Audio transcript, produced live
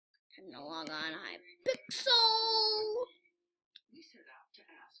I'm no longer on Hypixel.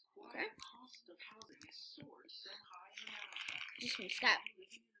 Okay. Just some Sky.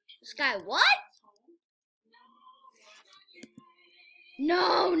 Sky, what?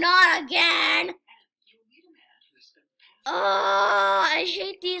 No, not again. Oh, I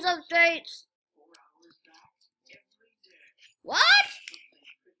hate these updates. What?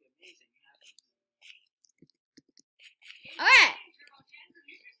 Alright.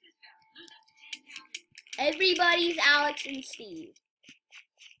 Everybody's Alex and Steve.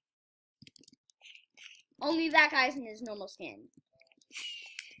 Only that guy's in his normal skin.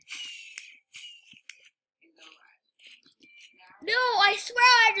 No, I swear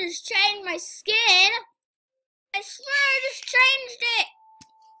I just changed my skin. I swear I just changed it.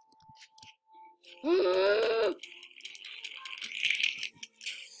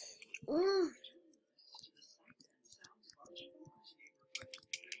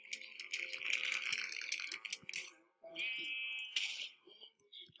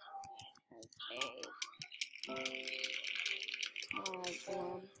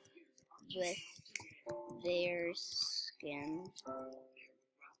 With their skin.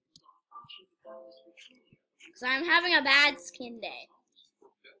 Because I'm having a bad skin day.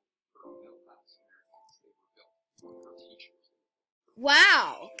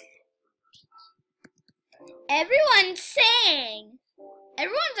 Wow. Everyone's saying,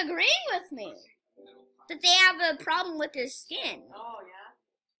 everyone's agreeing with me that they have a problem with their skin. Oh, yeah?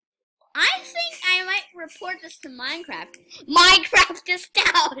 I think I might report this to Minecraft. Minecraft is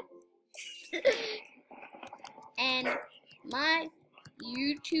down! And my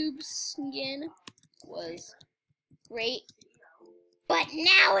YouTube skin was great, but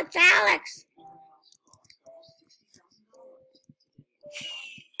now it's Alex.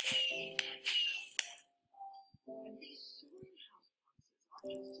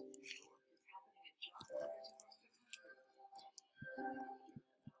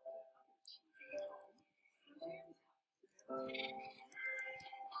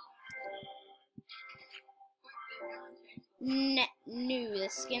 No, the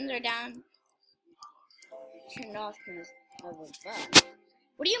skins are down. Turned off because of a bug.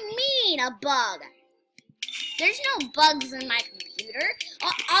 What do you mean, a bug? There's no bugs in my computer.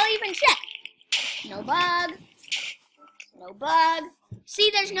 I'll even check. No bug. No bug.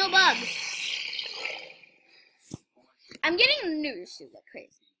 See, there's no bugs. I'm getting news to look crazy.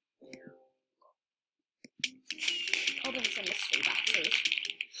 Open some mystery boxes.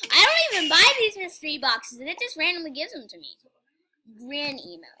 I don't even buy these mystery boxes. It just randomly gives them to me. Gran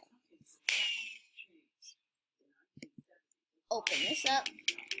email. Open this up.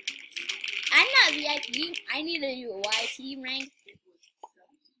 I'm not VIP. I need to do a YT rank.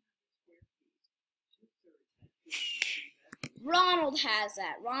 Ronald has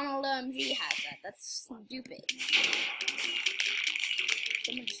that. Ronald OMG has that. That's stupid.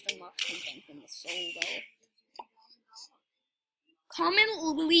 Someone just unlocked something from the soul though. Common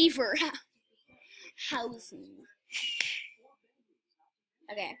lever housing.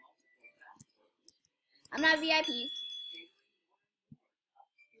 Okay. I'm not VIP.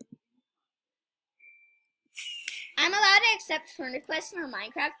 I'm allowed to accept friend requests on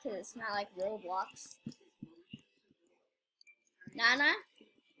Minecraft because it's not like Roblox. Nana,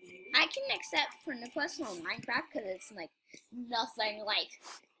 I can accept friend requests on Minecraft because it's like nothing like.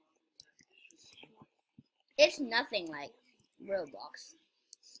 It's nothing like Roblox.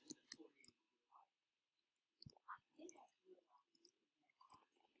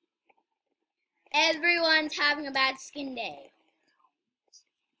 Everyone's having a bad skin day.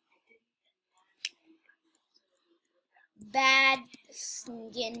 Bad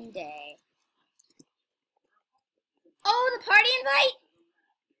skin day. Oh, the party invite?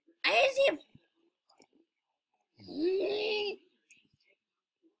 I didn't see him.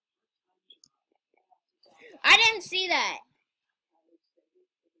 I didn't see that.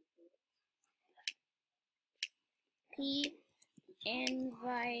 P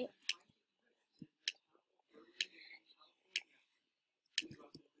invite.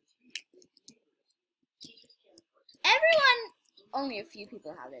 Everyone, only a few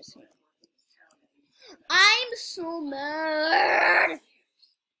people have this here. I'm so mad.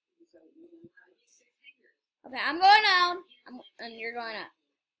 Okay, I'm going down. And you're going up.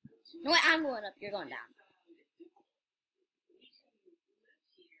 No, wait, I'm going up. You're going down.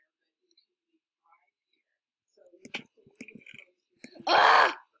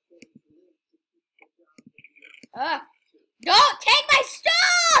 Ah! Don't take my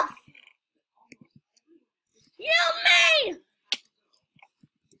stuff! You mean?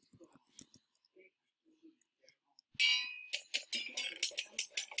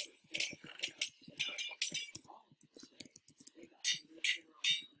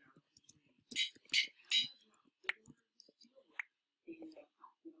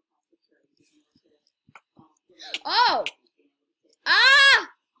 Oh! Ah!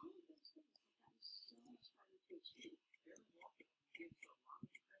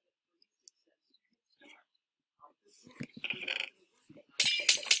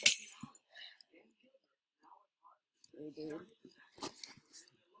 Dude.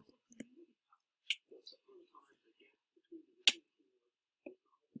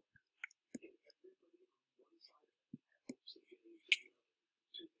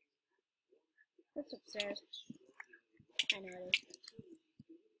 That's upstairs. I know it is.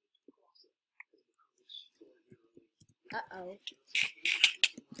 Uh-oh.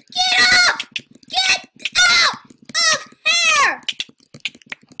 Get off! Get out of here!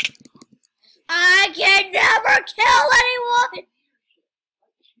 I can never kill anyone!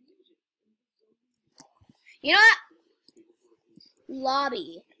 You know what?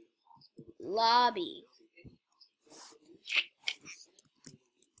 Lobby. Lobby.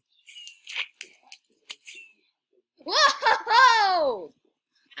 Whoa!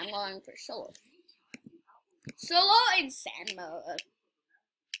 I'm going for solo. Solo in sand mode.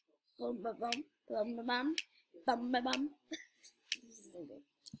 Boom, boom, boom, boom, boom, boom, boom, boom, boom.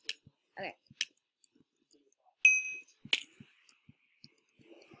 Okay.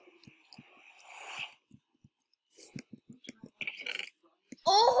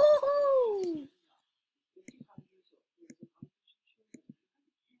 Oh!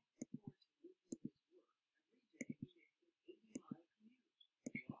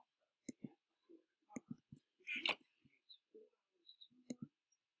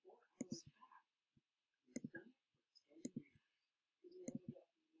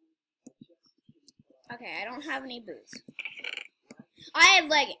 Okay, I don't have any boots. I have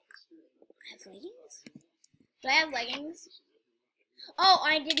leggings. I have leggings? Do I have leggings? Oh,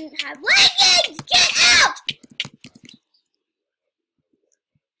 I didn't have leggings! Get out!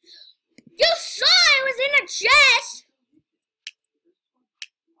 You saw I was in a chest!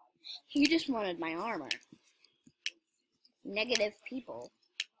 He just wanted my armor. Negative people.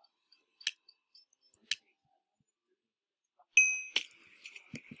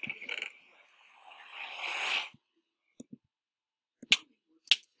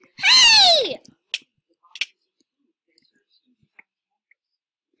 Hey!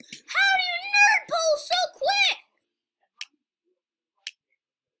 How do you nerd pull so quick?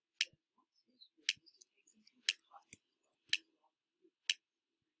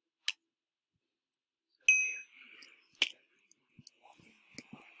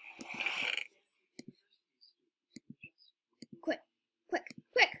 Quick, quick,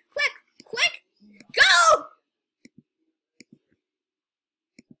 quick, quick, quick! Go!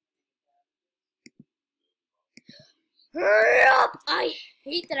 Hurry up! I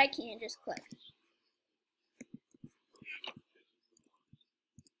hate that I can't just click.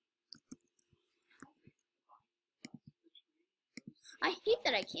 I hate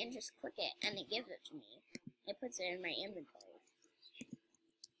that I can't just click it and it gives it to me. It puts it in my inventory.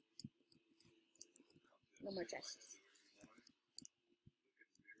 No more chests.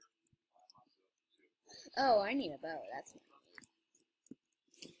 Oh, I need a bow. That's not.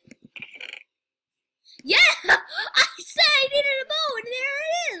 Yeah! I said I needed a bow and there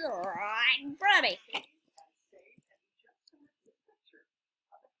it is! Right in front of me.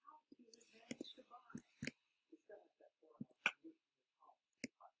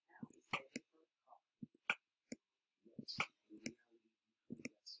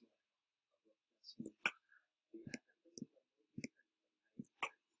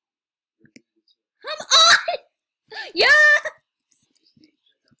 Come on! Yeah!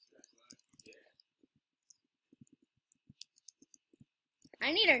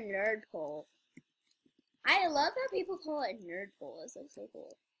 I need a nerd pole. I love how people call it nerd pole. It's like so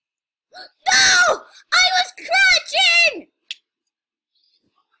cool. No! I was crouching!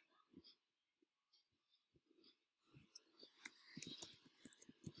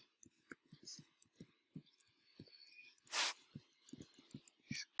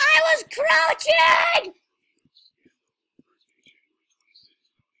 I was crouching!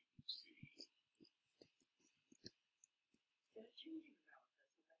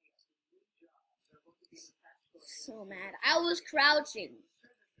 So mad. I was crouching.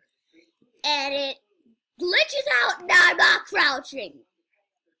 And it glitches out and I'm not crouching.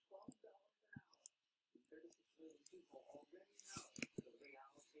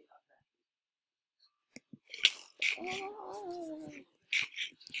 Oh.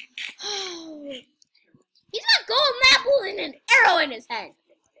 He's got golden apple and an arrow in his head.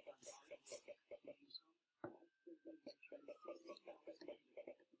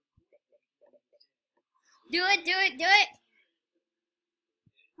 Do it, do it, do it.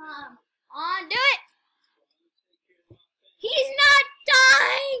 Come on, do it. He's not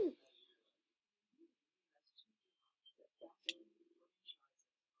dying!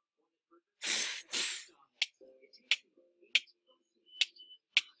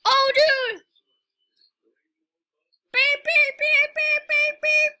 Oh, dude! Beep, beep, beep, beep, beep,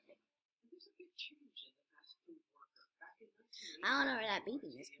 beep. I don't know where that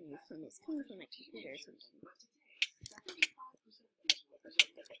beeping is coming from. It's coming from my computer or something.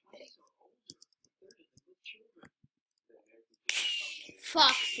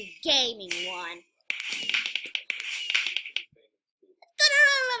 Foxy Gaming one.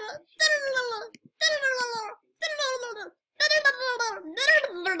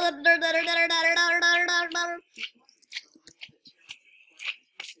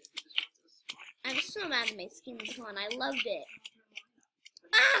 I'm so mad at my skin's gone. I loved it.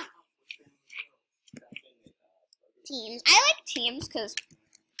 Ah! Teams. I like teams because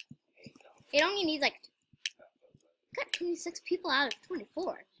it only needs like got 26 people out of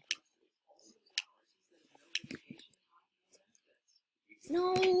 24.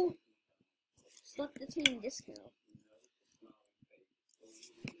 No. Select the team disco.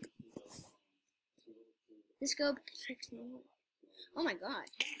 Disco protects me. Oh my god.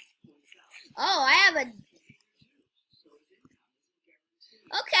 Oh, I have a.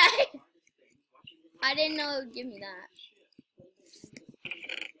 Okay. I didn't know it would give me that.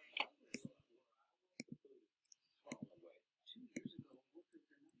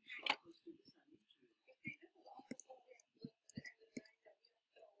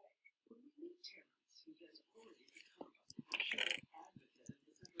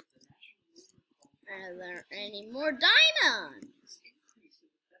 Are there any more diamonds?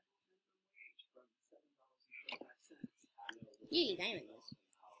 Yee, diamonds.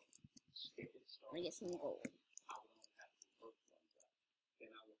 I'm gonna get some gold.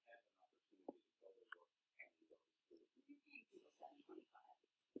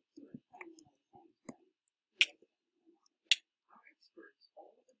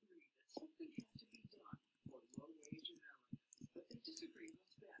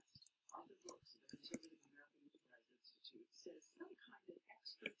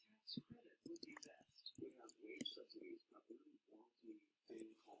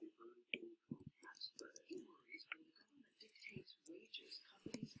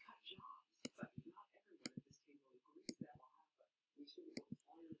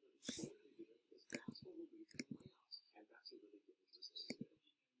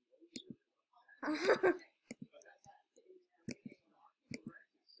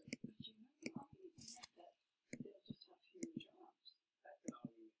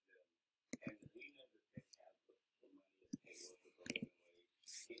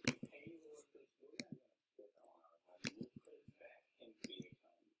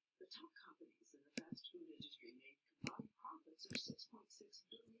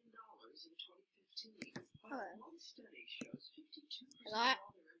 That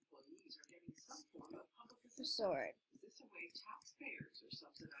sword.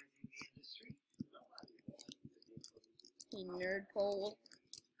 You nerd pole.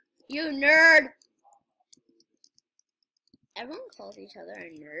 You nerd! Everyone calls each other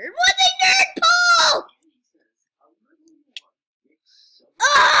a nerd. What's a nerd pole?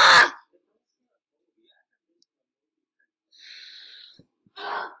 Ah!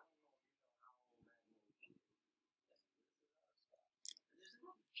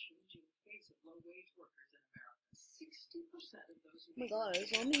 Oh my god,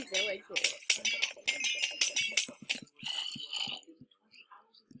 it's zombie village.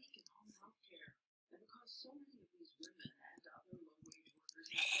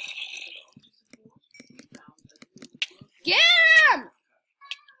 Get him!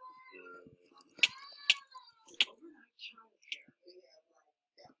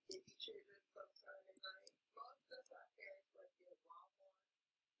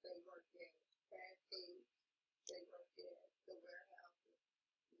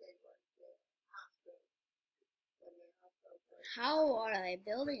 How are they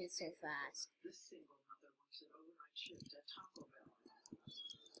building it so fast?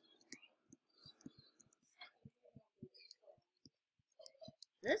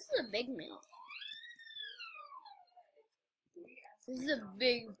 This is a big mill. This is a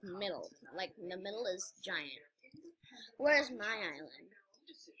big middle. Like, the middle is giant. Where's my island?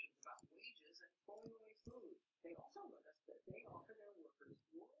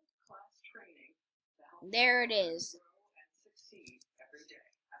 There it is.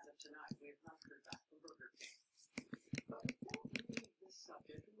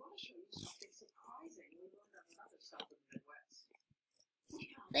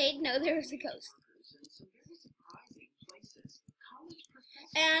 They didn't know there was a ghost.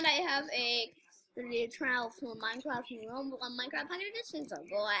 And I have a trial for Minecraft room on Minecraft Pocket Edition, so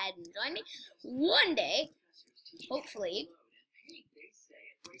go ahead and join me one day, hopefully.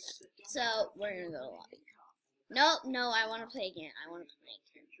 So we're gonna go to lobby. No, I want to play again. I want to play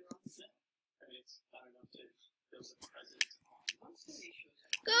again.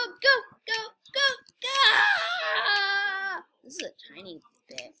 Go, go, go, go, go! This is a tiny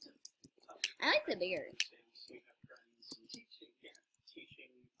bit. I like the bigger.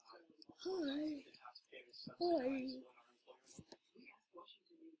 Hi. Hi.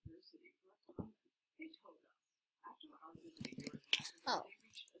 Oh.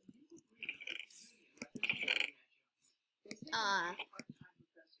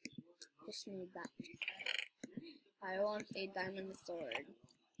 Just need that. I want a diamond sword.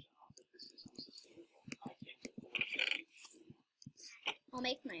 I'll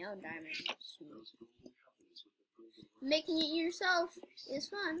make my own diamond sword. Making it yourself is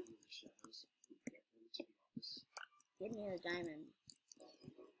fun. Give me the diamond.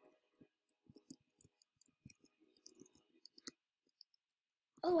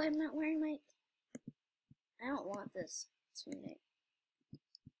 Oh, I'm not wearing my... I don't want this tunic.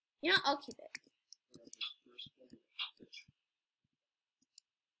 You know, I'll keep it.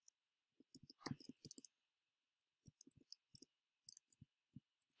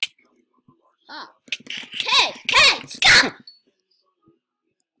 Oh. Hey, stop!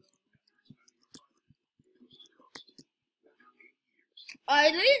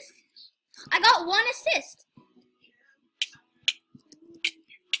 At least I got 1 assist.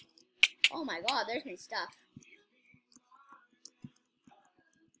 Oh my god, there's my stuff.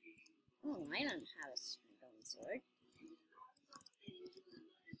 Oh, I don't have a stone sword.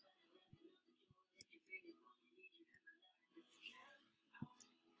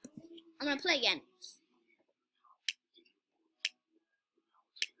 I'm gonna play again.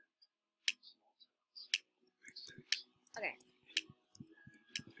 Okay.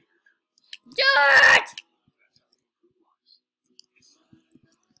 Dirt!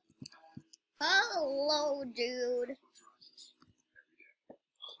 Hello, dude.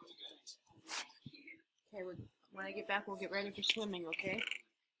 Okay, when I get back, we'll get ready for swimming, okay?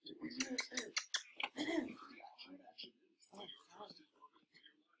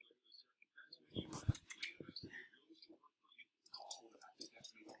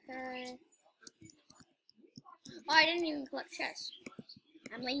 Okay. Oh, I didn't even collect chests.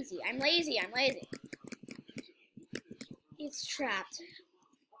 I'm lazy. It's trapped.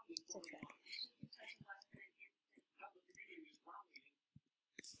 It's a trap.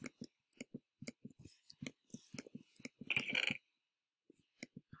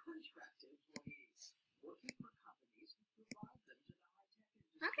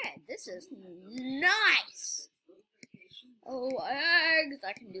 Okay, this is nice. Oh, eggs!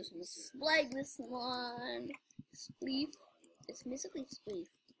 I can do some like this one. Spleef. It's basically spleef.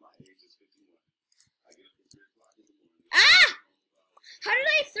 Ah! How did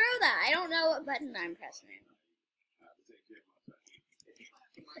I throw that? I don't know what button I'm pressing.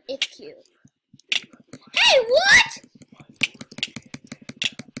 It's cute. Hey, what?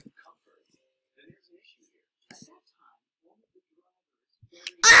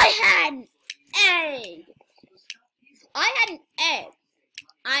 I had an egg.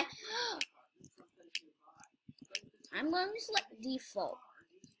 I'm going to select default.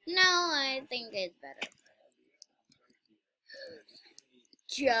 No, I think it's better.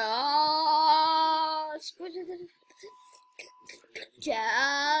 Chest.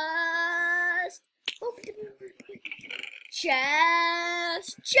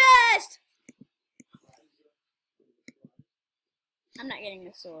 I'm not getting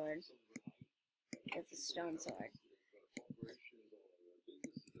a sword. It's a stone sword.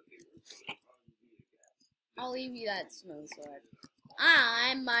 I'll leave you that stone sword.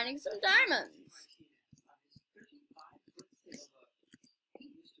 I'm mining some diamonds.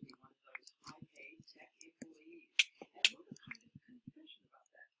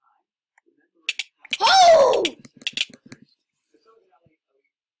 Oh!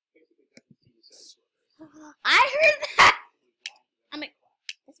 I heard that.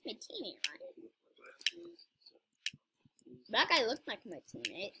 That's my teammate, right? That guy looked like my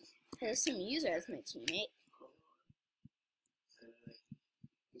teammate. There's some user as my teammate.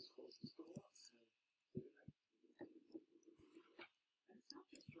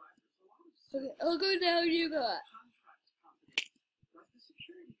 Okay, I'll go down, you go up.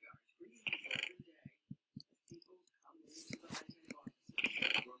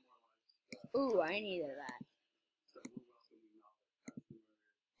 Ooh, I needed that.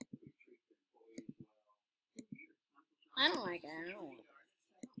 I don't like it. I don't want it.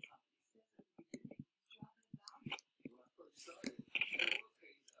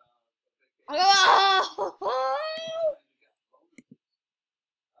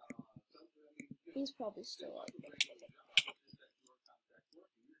 probably still up.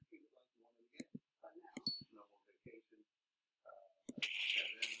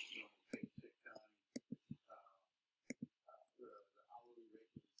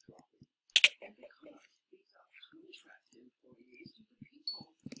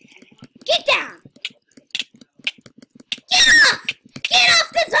 Get down! Get off! Get off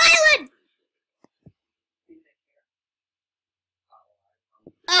this island!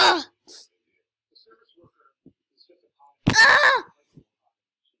 Ugh! Ugh!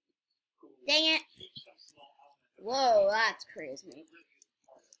 Dang it. Whoa, that's crazy.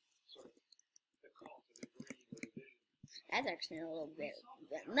 That's actually a little bit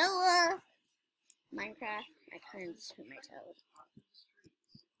vanilla. Minecraft, I couldn't turn my toes.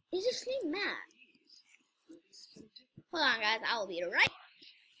 Is this thing mad? Hold on, guys, I will be right.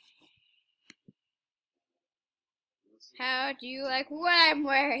 How do you like what I'm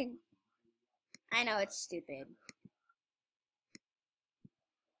wearing? I know it's stupid.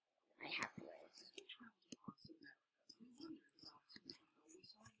 I have to wear this.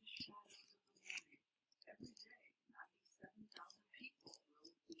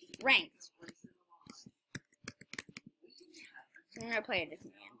 Ranked. I'm gonna play a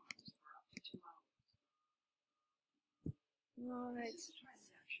different game. Alright.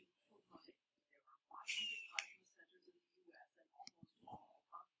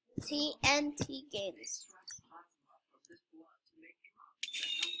 TNT Games.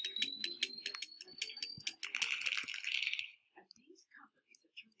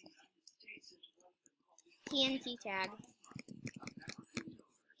 TNT tag.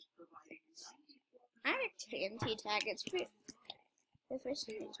 I have a TNT tag. It's pretty. The first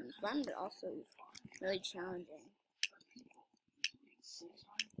thing is fun, but also really challenging.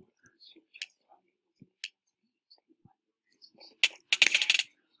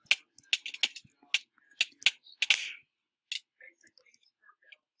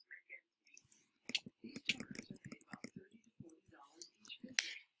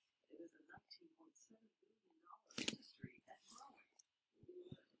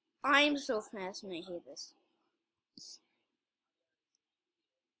 I'm so fast and I hate this.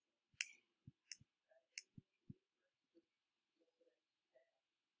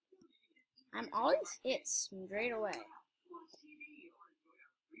 I'm always hit straight away.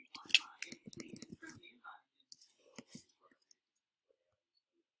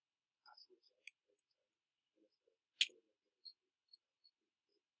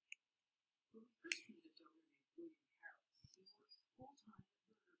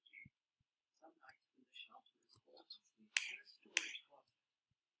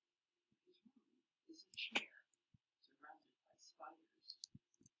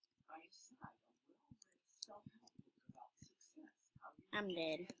 I'm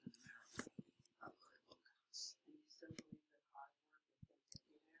dead.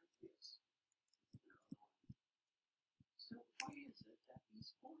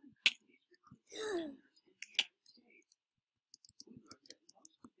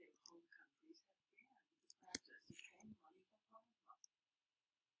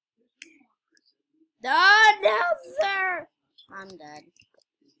 The Nether! I'm dead.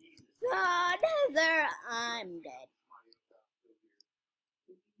 The Nether! I'm dead.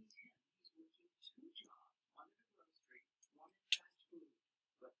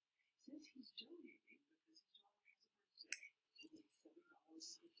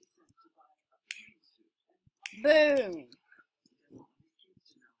 Boom!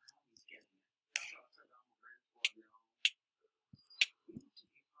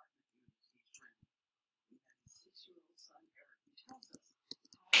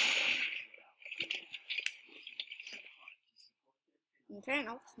 I'm trying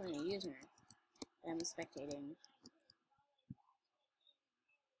to find a user that I'm spectating.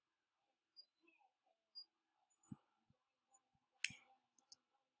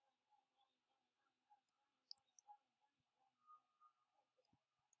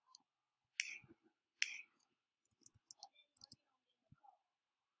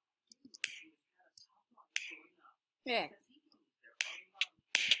 Yeah.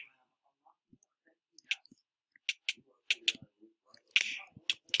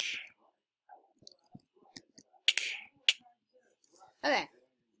 Okay.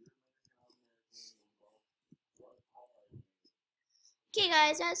 Okay,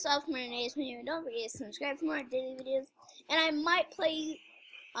 guys, that's all for my today's video. Don't forget to subscribe for more daily videos, and I might play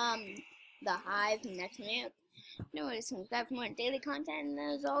the Hive next video. Don't forget to subscribe for more daily content, and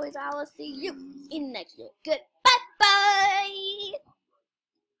as always, I will see you in the next video. Good.